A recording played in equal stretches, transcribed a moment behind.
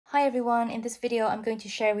Hi everyone, in this video I'm going to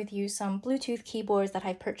share with you some Bluetooth keyboards that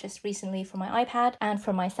I purchased recently for my iPad and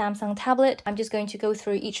for my Samsung tablet. I'm just going to go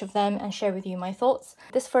through each of them and share with you my thoughts.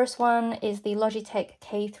 This first one is the Logitech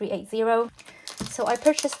K380. So I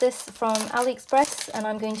purchased this from AliExpress and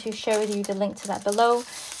I'm going to share with you the link to that below,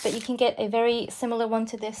 but you can get a very similar one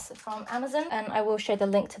to this from Amazon and I will share the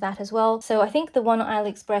link to that as well. So I think the one on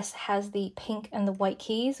AliExpress has the pink and the white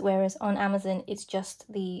keys, whereas on Amazon it's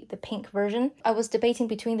just the pink version. I was debating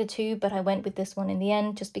between the two, but I went with this one in the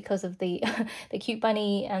end just because of the the cute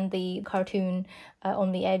bunny and the cartoon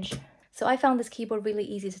on the edge. So I found this keyboard really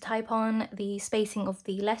easy to type on. The spacing of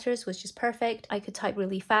the letters was just perfect. I could type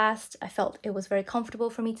really fast. I felt it was very comfortable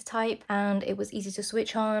for me to type and it was easy to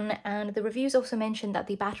switch on. And the reviews also mentioned that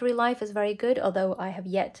the battery life is very good, although I have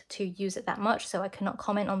yet to use it that much, so I cannot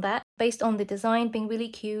comment on that. Based on the design being really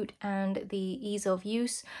cute and the ease of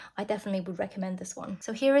use, I definitely would recommend this one.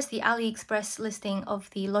 So here is the AliExpress listing of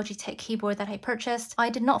the Logitech keyboard that I purchased. I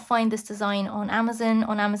did not find this design on Amazon.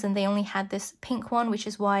 On Amazon they only had this pink one, which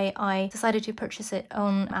is why I decided to purchase it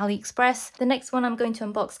on AliExpress. The next one I'm going to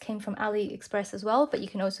unbox came from AliExpress as well, but you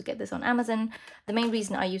can also get this on Amazon. The main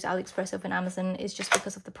reason I use AliExpress over Amazon is just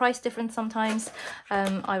because of the price difference sometimes.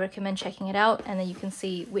 I recommend checking it out and then you can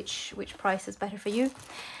see which price is better for you.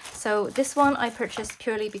 So this one I purchased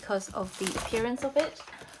purely because of the appearance of it.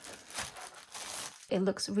 It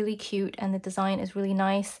looks really cute and the design is really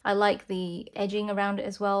nice. I like the edging around it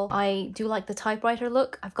as well. I do like the typewriter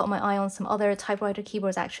look. I've got my eye on some other typewriter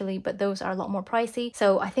keyboards actually, but those are a lot more pricey.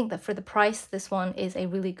 So I think that for the price, this one is a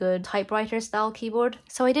really good typewriter style keyboard.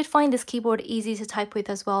 So I did find this keyboard easy to type with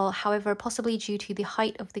as well. However, possibly due to the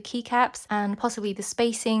height of the keycaps and possibly the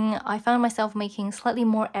spacing, I found myself making slightly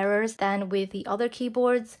more errors than with the other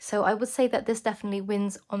keyboards. So I would say that this definitely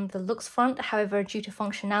wins on the looks front. However, due to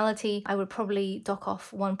functionality, I would probably dock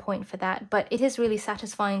off 1 point for that, but it is really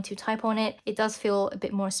satisfying to type on it. It does feel a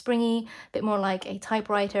bit more springy, a bit more like a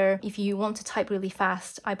typewriter. If you want to type really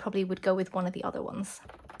fast, I probably would go with one of the other ones.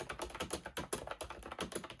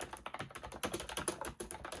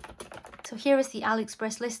 So here is the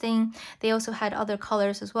AliExpress listing. They also had other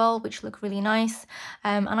colors as well, which look really nice.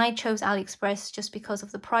 And I chose AliExpress just because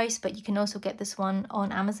of the price, but you can also get this one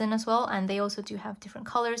on Amazon as well. And they also do have different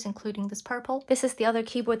colors, including this purple. This is the other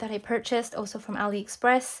keyboard that I purchased, also from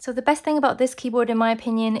AliExpress. So the best thing about this keyboard, in my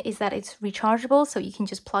opinion, is that it's rechargeable. So you can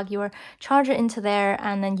just plug your charger into there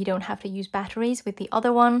and then you don't have to use batteries with the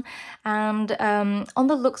other one. And on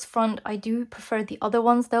the looks front, I do prefer the other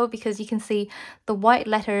ones though, because you can see the white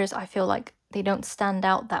letters, I feel like they don't stand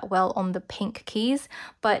out that well on the pink keys,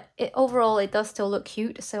 but overall it does still look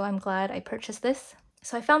cute, so I'm glad I purchased this.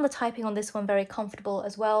 So I found the typing on this one very comfortable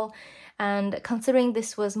as well, and considering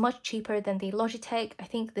this was much cheaper than the Logitech, I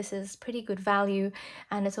think this is pretty good value,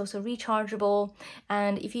 and it's also rechargeable.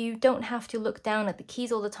 And if you don't have to look down at the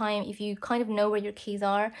keys all the time, if you kind of know where your keys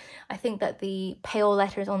are, I think that the pale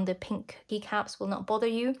letters on the pink keycaps will not bother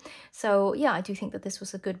you. So yeah, I do think that this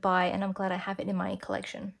was a good buy, and I'm glad I have it in my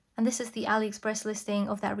collection. And this is the AliExpress listing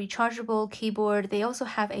of that rechargeable keyboard. They also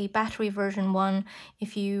have a battery version one.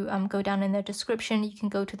 If you go down in their description, you can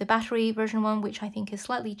go to the battery version one, which I think is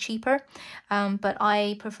slightly cheaper, but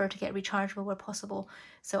I prefer to get rechargeable where possible,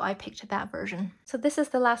 so I picked that version. So this is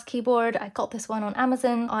the last keyboard. I got this one on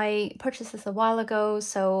Amazon. I purchased this a while ago,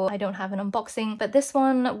 so I don't have an unboxing, but this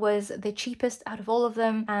one was the cheapest out of all of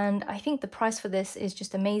them, and I think the price for this is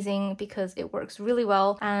just amazing because it works really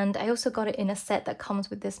well. And I also got it in a set that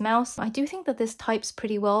comes with this mouse. I do think that this types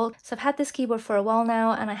pretty well. So I've had this keyboard for a while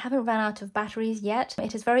now and I haven't ran out of batteries yet.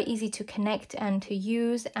 It is very easy to connect and to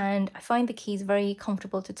use, and I find the keys very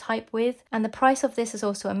comfortable to type with. And the price of this is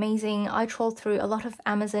also amazing. I trolled through a lot of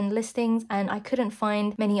Amazon listings and I couldn't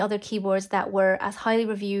find many other keyboards that were as highly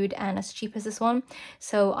reviewed and as cheap as this one.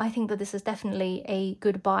 So I think that this is definitely a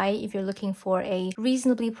good buy if you're looking for a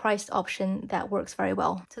reasonably priced option that works very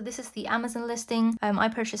well. So this is the Amazon listing. I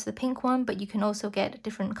purchased the pink one, but you can also get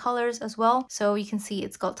different colors as well. So you can see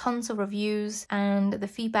it's got tons of reviews and the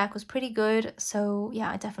feedback was pretty good. So yeah,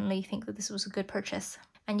 I definitely think that this was a good purchase.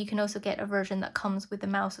 And you can also get a version that comes with the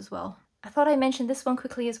mouse as well. I thought I mentioned this one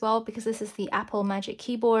quickly as well because this is the Apple Magic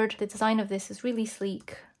Keyboard. The design of this is really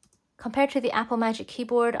sleek. Compared to the Apple Magic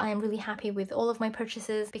Keyboard, I am really happy with all of my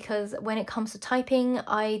purchases because when it comes to typing,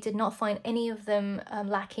 I did not find any of them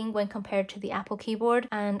lacking when compared to the Apple keyboard.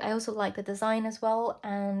 And I also like the design as well,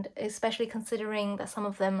 and especially considering that some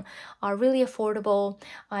of them are really affordable,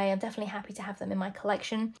 I am definitely happy to have them in my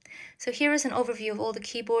collection. So here is an overview of all the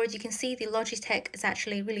keyboards. You can see the Logitech is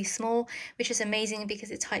actually really small, which is amazing because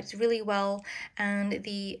it types really well, and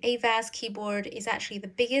the Avaz keyboard is actually the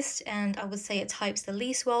biggest, and I would say it types the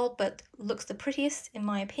least well, but what looks the prettiest in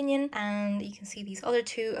my opinion, and you can see these other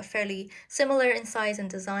two are fairly similar in size and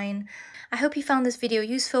design. I hope you found this video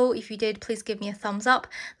useful. If you did, please give me a thumbs up.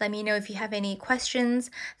 Let me know if you have any questions.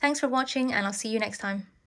 Thanks for watching, and I'll see you next time.